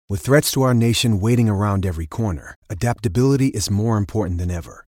With threats to our nation waiting around every corner, adaptability is more important than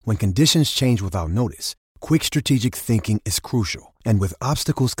ever. When conditions change without notice, quick strategic thinking is crucial. And with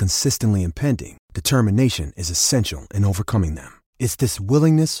obstacles consistently impending, determination is essential in overcoming them. It's this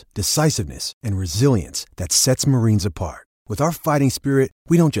willingness, decisiveness, and resilience that sets Marines apart. With our fighting spirit,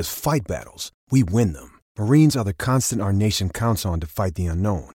 we don't just fight battles, we win them. Marines are the constant our nation counts on to fight the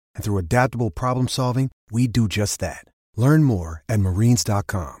unknown. And through adaptable problem solving, we do just that. Learn more at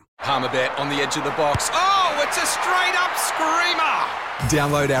marines.com. Palmerbet on the edge of the box. Oh, it's a straight-up screamer!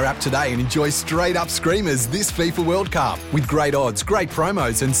 Download our app today and enjoy straight-up screamers this FIFA World Cup with great odds, great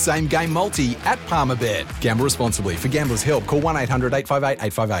promos and same-game multi at Palmerbet. Gamble responsibly. For Gamblers' Help, call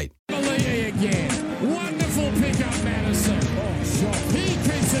 1-800-858-858. Again. Wonderful pickup, Madison. Oh, shot. He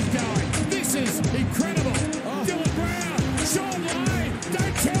keeps it going. This is incredible. Oh. Dylan Brown. Sean Lane.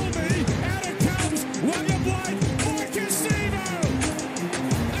 Don't tell me. Out it comes. William White. Marcus Sivo.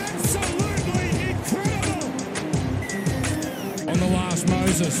 Absolutely incredible. On the last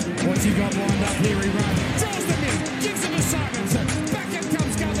Moses. What's he got lined up here? He runs. Draws them in. Gives them to Simonson. Back in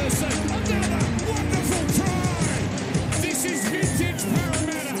comes Gutherson. Another wonderful try. This is vintage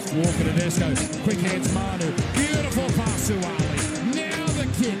Parramatta. Walker Tedesco. Quick hands Manu. Beautiful pass to Ali. Now the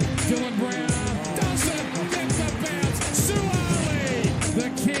kick. Dylan Brown doesn't get the bounce. Suali. The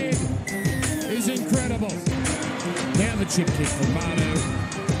kid is incredible. Now the chip kick from Manu.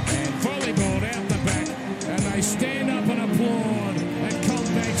 And volleyball out the back. And they stand up and applaud at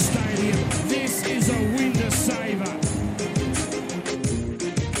Combank Stadium. This is a window saver.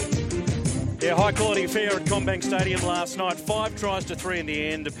 Yeah, high quality affair at Combank Stadium last night. 5 tries to 3 in the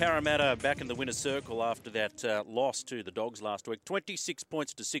end. Parramatta back in the winner's circle after that loss to the Dogs last week. 26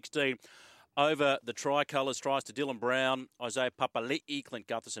 points to 16 over the Tricolours. Tries to Dylan Brown, Isaiah Papali'i, Clint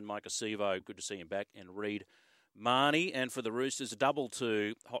Gutherson, Micah Sivo. Good to see him back. And Reid Marnie. And for the Roosters, a double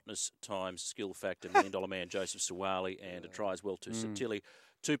to hotness times skill factor, $1 million man Joseph Suwali, and a try as well to Satili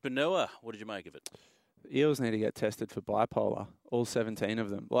Tupanua. What did you make of it? Eels need to get tested for bipolar, all 17 of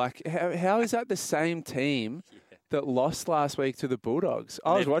them. Like, how is that the same team that lost last week to the Bulldogs?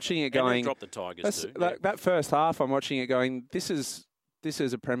 I was watching it going... dropped the Tigers too. That first half, I'm watching it going, this is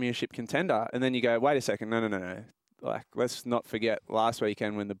a premiership contender. And then you go, wait a second, no. Like, let's not forget last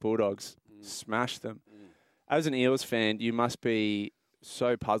weekend when the Bulldogs smashed them. As an Eels fan, you must be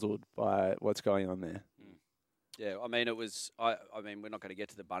so puzzled by what's going on there. Yeah, I mean, it was. I mean, we're not going to get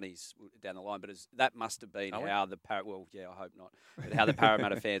to the bunnies down the line, but that must have been how the well, yeah, I hope not. But how the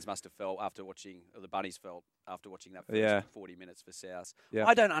Parramatta fans must have felt after watching, or the bunnies felt after watching that first 40 minutes for South. Yeah.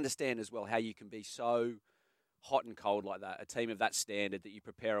 I don't understand as well how you can be so hot and cold like that. A team of that standard that you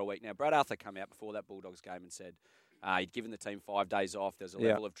prepare a week. Now, Brad Arthur came out before that Bulldogs game and said he'd given the team 5 days off. There's a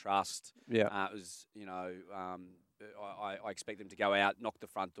level of trust. Yeah, it was, I expect them to go out, knock the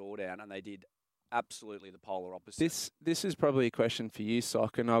front door down, and they did. Absolutely the polar opposite. This is probably a question for you,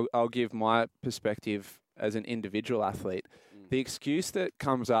 Sock, and I'll give my perspective as an individual athlete. The excuse that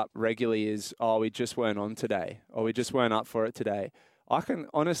comes up regularly is, oh, we just weren't on today, or we just weren't up for it today. I can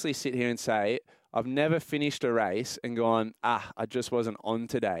honestly sit here and say I've never finished a race and gone, I just wasn't on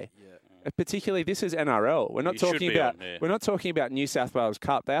today. Yeah. Particularly, this is NRL. We're not talking about New South Wales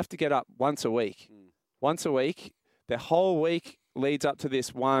Cup. They have to get up once a week. Once a week, their whole week leads up to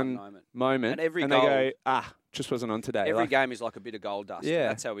this one moment, and they go, just wasn't on today. Every game is like a bit of gold dust. Yeah.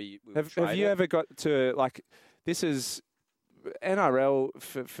 That's how we have you ever got to, like, this is NRL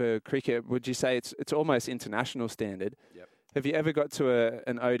for cricket, would you say it's almost international standard? Yep. Have you ever got to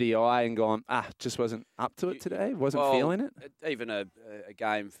an ODI and gone, just wasn't up to it today? Wasn't feeling it? Even a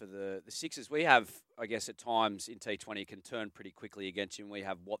game for the Sixers, we have, I guess, at times in T20 can turn pretty quickly against you, and we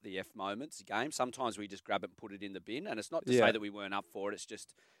have what the F moments game. Sometimes we just grab it and put it in the bin, and it's not to say that we weren't up for it. It's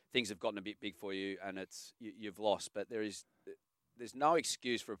just things have gotten a bit big for you, and you've lost. But there's no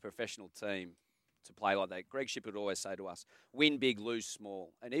excuse for a professional team to play like that. Greg Shipp would always say to us, win big, lose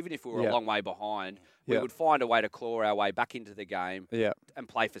small. And even if we were a long way behind, we would find a way to claw our way back into the game and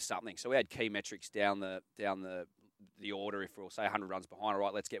play for something. So we had key metrics down the order. If we'll say 100 runs behind, all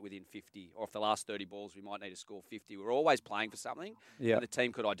right, let's get within 50. Or if the last 30 balls, we might need to score 50. We're always playing for something. And the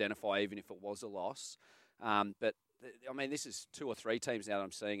team could identify even if it was a loss. But I mean, this is 2 or 3 teams now that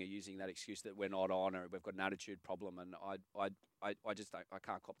I'm seeing are using that excuse that we're not on or we've got an attitude problem, and I just don't, I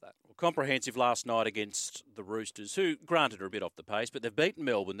can't cop that. Well, comprehensive last night against the Roosters, who granted are a bit off the pace, but they've beaten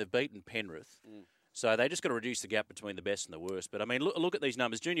Melbourne, they've beaten Penrith, so they just got to reduce the gap between the best and the worst. But I mean, look at these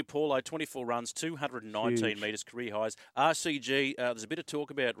numbers: Junior Paulo, 24 runs, 219 metres, career highs. RCG, there's a bit of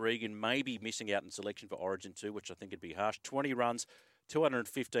talk about Regan maybe missing out in selection for Origin 2, which I think would be harsh. 20 runs.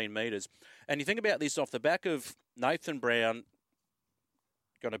 215 metres. And you think about this off the back of Nathan Brown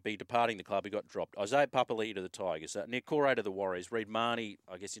going to be departing the club. He got dropped. Isaiah Papali'i to the Tigers. Nick Corey to the Warriors. Reid Marnie,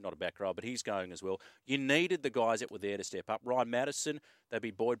 I guess he's not a back row, but he's going as well. You needed the guys that were there to step up. Ryan Madison, they'd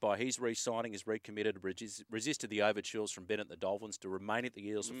be buoyed by his re-signing, is recommitted, resisted the overtures from Bennett and the Dolphins to remain at the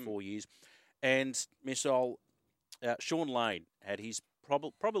Eels for 4 years. And, Missile, Sean Lane had his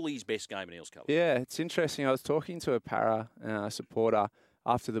probably his best game in Eels colours. Yeah, it's interesting. I was talking to a Para supporter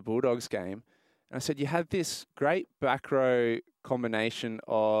after the Bulldogs game, and I said, you had this great back row combination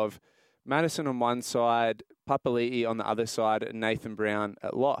of Madison on one side, Papali'i on the other side, and Nathan Brown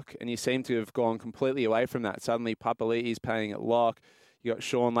at lock. And you seem to have gone completely away from that. Suddenly Papali'i's playing at lock. You got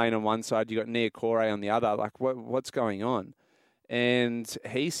Sean Lane on one side, you got Nia Corey on the other. Like, what's going on? And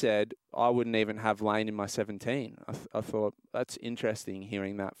he said, I wouldn't even have Lane in my 17. I thought, that's interesting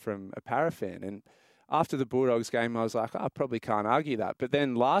hearing that from a Para fan. And after the Bulldogs game, I was like, I probably can't argue that. But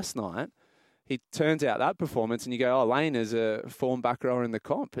then last night, he turns out that performance and you go, Lane is a form back rower in the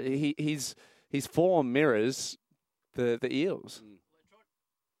comp. His form mirrors the Eels.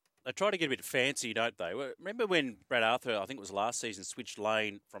 They try to get a bit fancy, don't they? Remember when Brad Arthur, I think it was last season, switched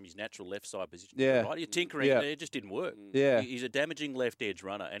Lane from his natural left side position to the right? You're tinkering, it just didn't work. Yeah. He's a damaging left edge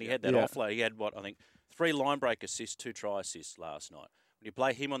runner, and he had that offload. He had, 3 line break assists, 2 try assists last night. When you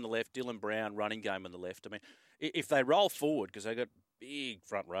play him on the left, Dylan Brown, running game on the left, I mean, if they roll forward, because they've got big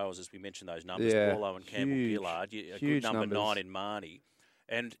front rowers, as we mentioned those numbers, Paulo and Campbell-Gillard, a good number numbers. 9 in Marnie.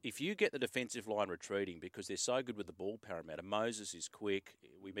 And if you get the defensive line retreating, because they're so good with the ball, Parramatta, Moses is quick.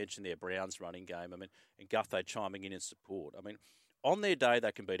 We mentioned their Brown's running game. I mean, and Gutho chiming in support. I mean, on their day,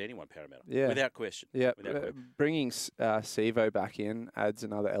 they can beat anyone, Parramatta, without question. Yeah, bringing Sivo back in adds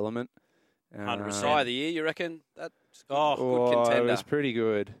another element. 100% of the year, you reckon? That's good contender. It was pretty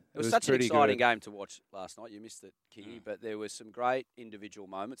good. It was such an exciting game to watch last night. You missed it, Kingy, but there were some great individual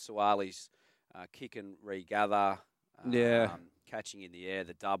moments. Suwali's kick and regather. Catching in the air,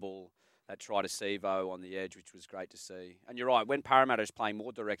 the double, that try to Sivo on the edge, which was great to see. And you're right, when Parramatta is playing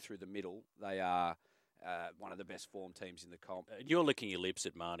more direct through the middle, they are one of the best form teams in the comp. You're licking your lips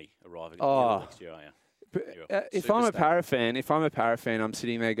at Marnie arriving next year, aren't you? But, if I'm a Para fan, I'm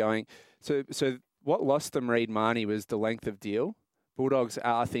sitting there going, so what lost them Reid Marnie was the length of deal. Bulldogs,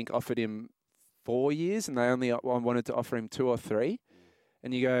 I think, offered him 4 years, and they only wanted to offer him 2 or 3.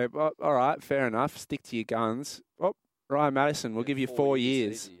 And you go, well, all right, fair enough, stick to your guns. Oh, Ryan Madison, we'll give you 4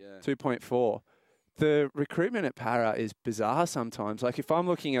 years, 2.4. The recruitment at Para is bizarre sometimes. Like if I'm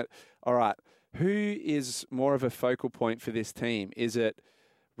looking at, all right, who is more of a focal point for this team? Is it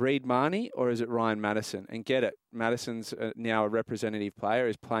Reid Marnie or is it Ryan Madison? And get it, Madison's now a representative player,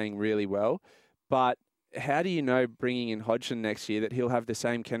 is playing really well. But how do you know bringing in Hodgson next year that he'll have the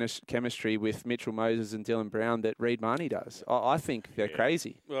same chemistry with Mitchell Moses and Dylan Brown that Reid Marnie does? I think they're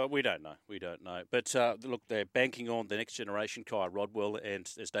crazy. Well, we don't know. But look, they're banking on the next generation, Kai Rodwell,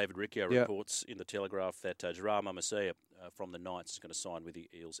 and as David Riccio reports in the Telegraph that Gerard Mamasia from the Knights is going to sign with the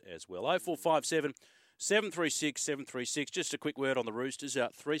Eels as well. 0457 736 736. Just a quick word on the Roosters.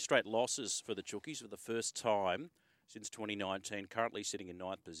 3 straight losses for the Chookies for the first time since 2019, currently sitting in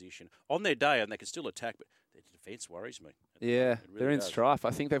 9th position. On their day, and they can still attack, but their defence worries me. Really they're in strife. I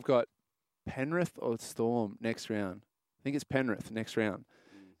think they've got Penrith or Storm next round. I think it's Penrith next round.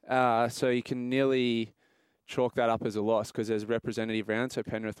 So you can nearly chalk that up as a loss because there's a representative round, so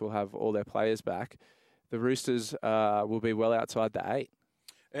Penrith will have all their players back. The Roosters will be well outside the 8.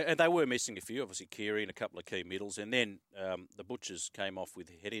 And they were missing a few, obviously Keary and a couple of key middles, and then the Butchers came off with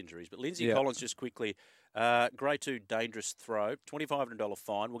head injuries. But Lindsay Collins, just quickly, grade 2 dangerous throw, $2,500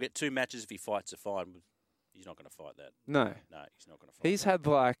 fine. We'll get 2 matches if he fights a fine. He's not going to fight that. No, he's not going to fight. He's had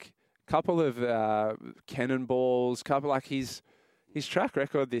like a couple of cannonballs, his track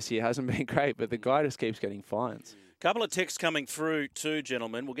record this year hasn't been great, but the guy just keeps getting fines. Couple of texts coming through too,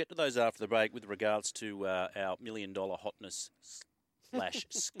 gentlemen. We'll get to those after the break with regards to our $1 million hotness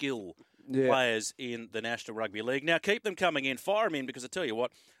 /skill players in the National Rugby League. Now, keep them coming in. Fire them in because I tell you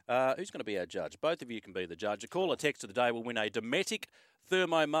what, who's going to be our judge? Both of you can be the judge. A call or text of the day will win a Dometic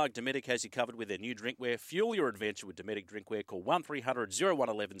Thermo mug. Dometic has you covered with their new drinkware. Fuel your adventure with Dometic drinkware. Call 1300 01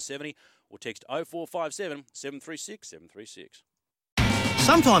 1170 or text 0457 736 736.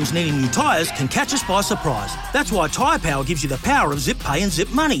 Sometimes needing new tyres can catch us by surprise. That's why Tyre Power gives you the power of Zip Pay and Zip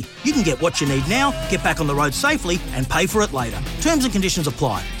Money. You can get what you need now, get back on the road safely and pay for it later. Terms and conditions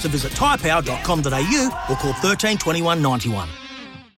apply. So visit tyrepower.com.au or call 13 21 91.